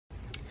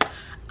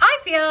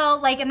feel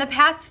like in the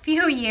past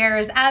few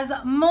years, as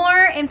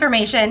more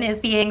information is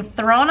being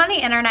thrown on the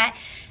internet,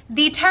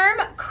 the term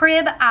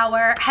crib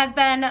hour has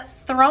been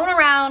thrown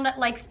around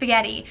like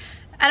spaghetti.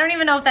 I don't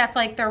even know if that's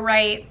like the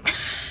right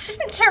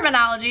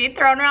terminology,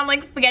 thrown around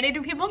like spaghetti.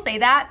 Do people say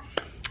that?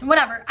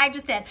 Whatever, I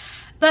just did.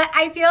 But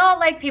I feel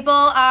like people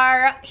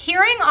are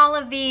hearing all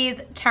of these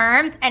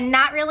terms and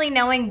not really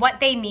knowing what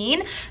they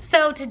mean.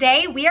 So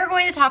today we are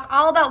going to talk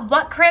all about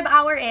what crib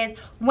hour is,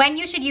 when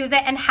you should use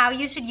it, and how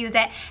you should use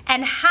it,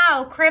 and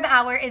how crib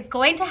hour is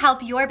going to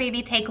help your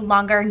baby take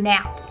longer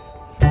naps.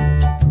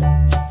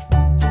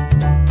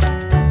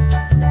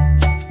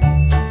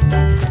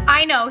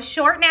 I know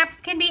short naps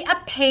can be a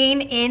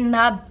pain in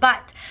the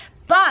butt,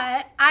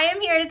 but I am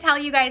here to tell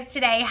you guys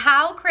today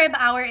how crib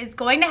hour is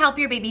going to help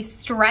your baby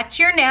stretch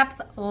your naps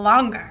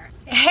longer.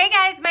 Hey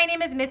guys, my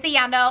name is Missy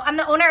Yando. I'm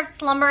the owner of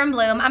Slumber and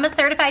Bloom. I'm a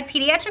certified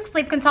pediatric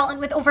sleep consultant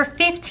with over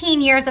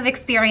 15 years of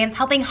experience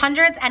helping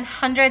hundreds and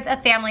hundreds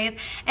of families.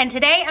 And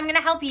today I'm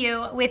gonna help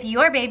you with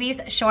your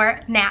baby's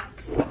short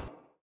naps.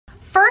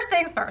 First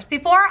things first,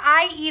 before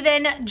I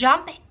even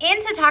jump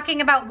into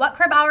talking about what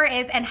crib hour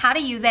is and how to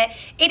use it,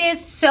 it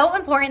is so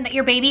important that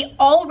your baby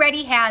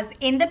already has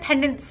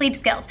independent sleep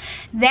skills.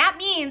 That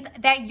means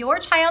that your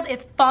child is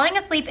falling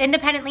asleep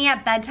independently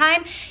at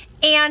bedtime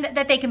and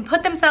that they can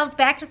put themselves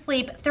back to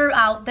sleep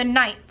throughout the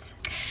night.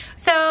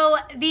 So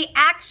the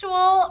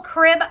actual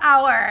crib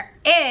hour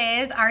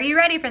is, are you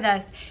ready for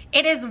this?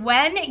 It is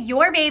when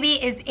your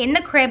baby is in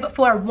the crib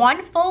for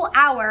 1 full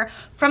hour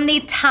from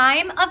the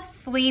time of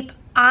sleep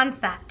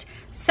onset.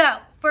 So,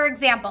 for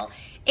example,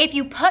 if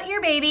you put your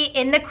baby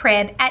in the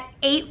crib at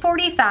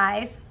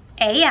 8:45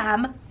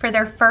 a.m. for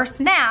their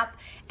first nap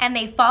and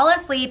they fall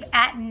asleep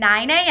at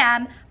 9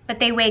 a.m. but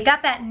they wake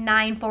up at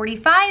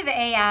 9:45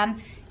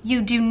 a.m.,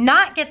 you do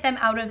not get them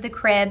out of the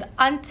crib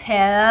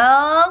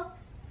until,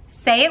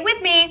 say it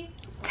with me,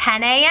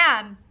 10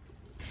 a.m.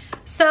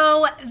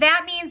 So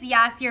that means,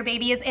 yes, your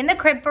baby is in the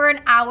crib for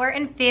 1 hour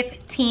and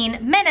 15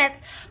 minutes,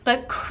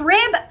 but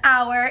crib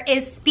hour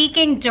is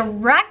speaking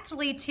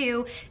directly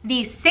to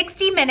the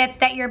 60 minutes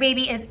that your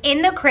baby is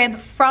in the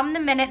crib from the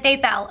minute they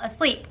fell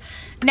asleep.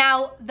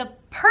 Now, the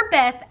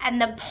purpose and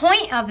the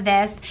point of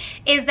this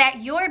is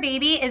that your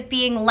baby is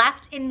being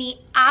left in the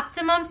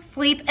optimum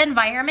sleep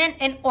environment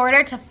in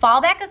order to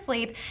fall back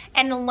asleep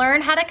and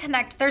learn how to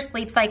connect their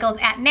sleep cycles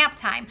at nap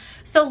time.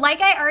 So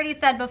like I already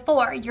said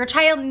before, your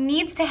child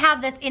needs to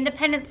have this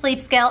independent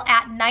sleep skill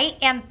at night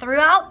and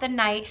throughout the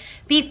night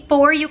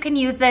before you can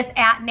use this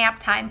at nap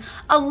time.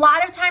 A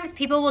lot of times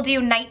people will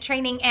do night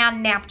training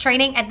and nap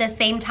training at the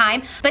same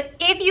time, but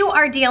if you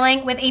are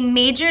dealing with a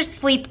major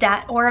sleep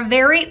debt or a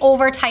very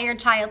overtired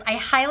child,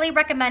 I highly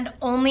recommend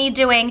only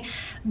doing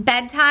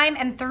bedtime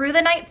and through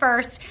the night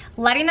first,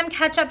 letting them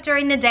catch up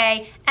during the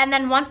day, and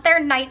then once their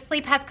night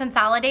sleep has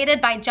consolidated,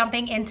 by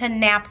jumping into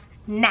naps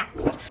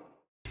next.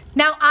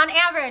 Now, on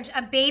average,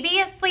 a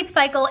baby's sleep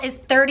cycle is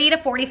 30 to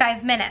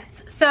 45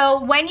 minutes.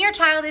 So when your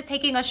child is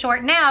taking a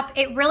short nap,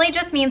 it really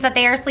just means that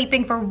they are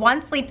sleeping for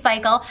 1 sleep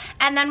cycle,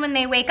 and then when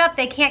they wake up,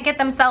 they can't get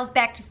themselves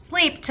back to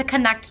sleep to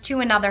connect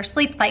to another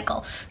sleep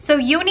cycle. So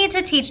you need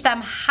to teach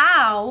them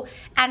how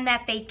and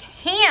that they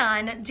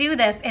can do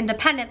this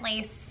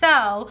independently.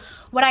 So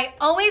what I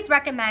always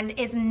recommend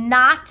is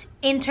not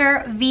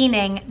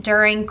intervening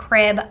during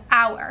crib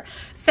hour.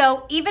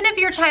 So even if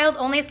your child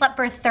only slept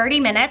for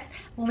 30 minutes,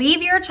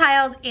 leave your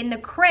child in the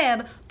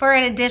crib for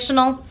an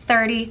additional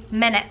 30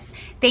 minutes.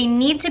 They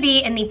need to be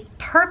in the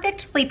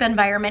perfect sleep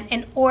environment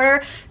in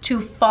order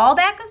to fall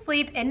back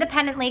asleep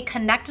independently,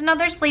 connect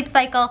another sleep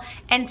cycle,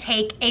 and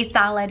take a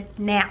solid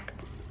nap.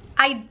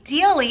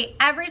 Ideally,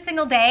 every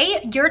single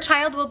day, your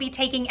child will be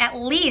taking at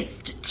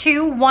least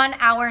 2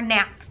 1-hour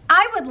naps.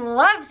 I would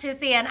love to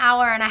see an 1.5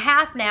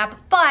 hour nap,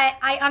 but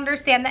I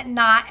understand that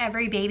not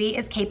every baby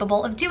is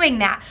capable of doing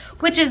that,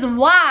 which is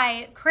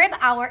why crib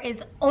hour is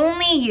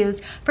only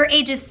used for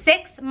ages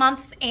 6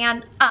 months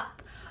and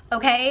up.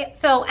 Okay,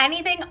 so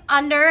anything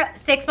under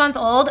 6 months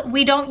old,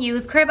 we don't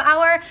use crib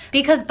hour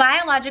because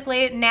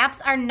biologically naps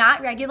are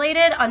not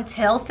regulated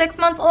until 6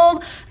 months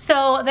old.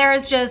 So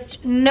there's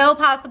just no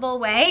possible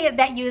way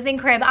that using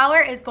crib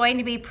hour is going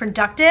to be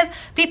productive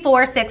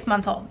before 6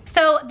 months old.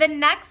 So the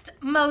next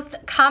most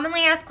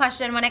commonly asked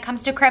question when it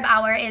comes to crib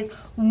hour is,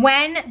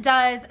 when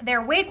does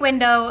their wake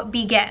window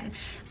begin?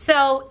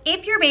 So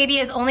if your baby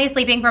is only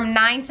sleeping from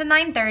 9 to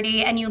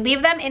 9:30 and you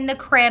leave them in the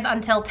crib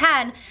until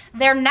 10,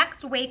 their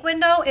next wake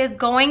window is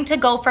going to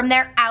go from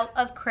their out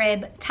of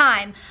crib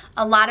time.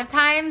 A lot of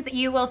times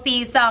you will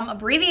see some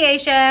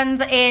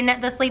abbreviations in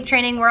the sleep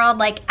training world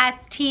like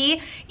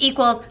ST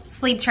equals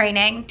sleep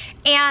training,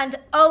 and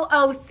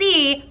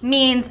OOC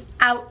means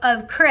out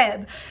of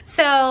crib.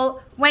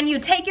 So when you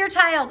take your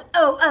child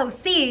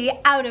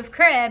OOC out of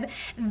crib,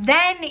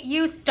 then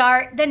you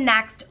start the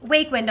next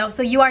wake window.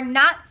 So you are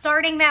not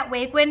starting that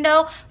wake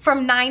window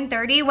from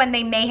 9:30 when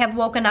they may have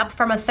woken up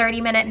from a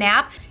 30-minute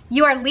nap.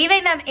 You are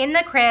leaving them in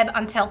the crib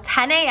until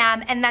 10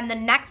 a.m. and then the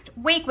next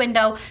wake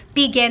window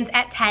begins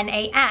at 10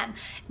 a.m.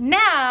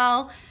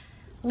 Now,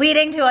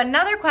 Leading to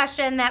another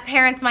question that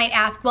parents might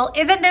ask, well,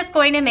 isn't this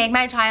going to make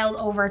my child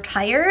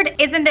overtired?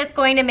 Isn't this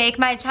going to make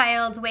my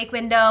child's wake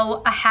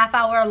window a half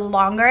hour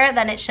longer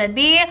than it should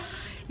be?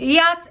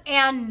 Yes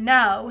and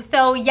no.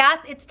 So yes,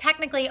 it's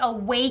technically a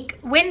wake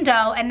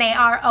window and they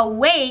are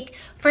awake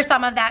for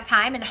some of that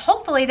time, and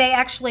hopefully they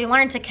actually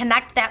learn to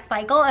connect that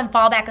cycle and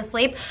fall back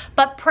asleep.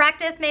 But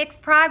practice makes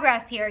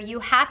progress here. You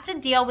have to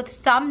deal with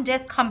some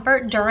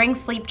discomfort during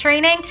sleep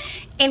training,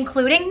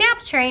 including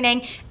nap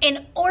training,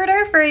 in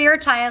order for your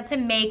child to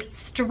make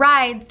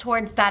strides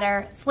towards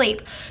better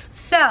sleep.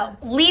 So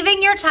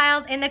leaving your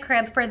child in the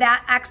crib for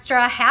that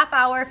extra half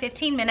hour,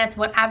 15 minutes,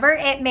 whatever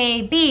it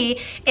may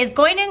be, is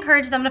going to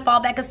encourage them to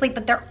fall back asleep,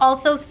 but they're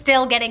also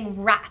still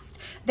getting rest.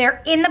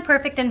 They're in the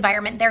perfect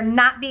environment. They're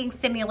not being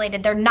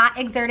stimulated. They're not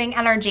exerting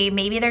energy.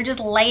 Maybe they're just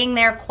laying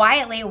there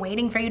quietly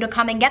waiting for you to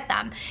come and get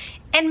them.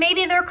 And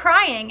maybe they're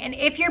crying. And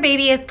if your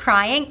baby is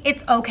crying,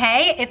 it's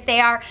okay. If they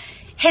are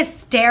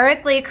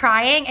hysterically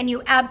crying and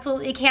you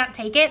absolutely can't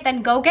take it,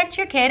 then go get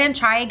your kid and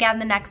try again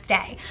the next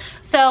day.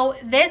 So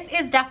this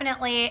is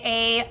definitely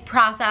a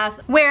process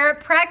where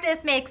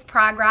practice makes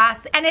progress,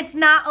 and it's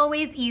not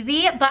always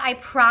easy, but I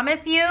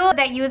promise you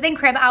that using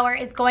Crib Hour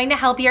is going to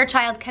help your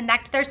child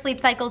connect their sleep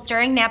cycles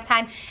during nap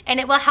time, and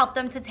it will help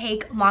them to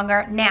take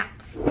longer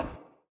naps.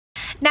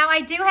 Now,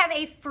 I do have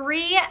a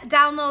free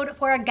download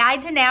for a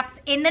guide to naps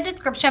in the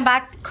description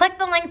box. Click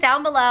the link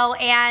down below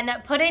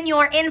and put in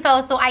your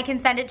info so I can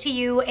send it to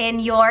you in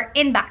your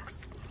inbox.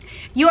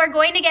 You are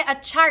going to get a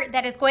chart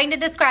that is going to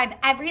describe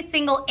every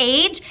single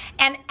age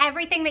and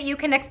everything that you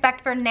can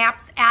expect for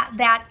naps at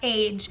that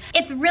age.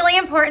 It's really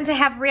important to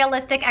have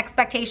realistic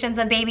expectations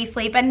of baby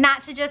sleep and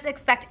not to just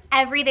expect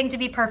everything to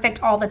be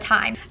perfect all the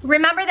time.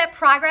 Remember that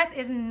progress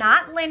is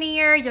not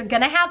linear. You're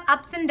gonna have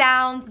ups and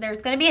downs. There's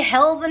gonna be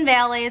hills and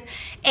valleys,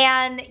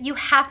 and you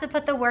have to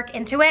put the work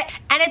into it.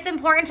 And it's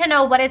important to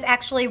know what is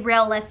actually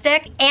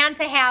realistic and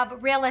to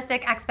have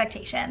realistic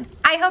expectations.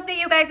 I hope that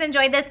you guys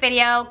enjoyed this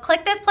video.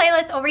 Click this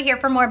playlist over here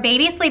for more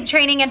baby sleep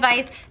training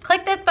advice.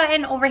 Click this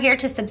button over here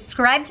to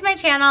subscribe to my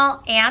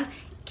channel, and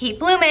keep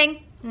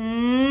blooming.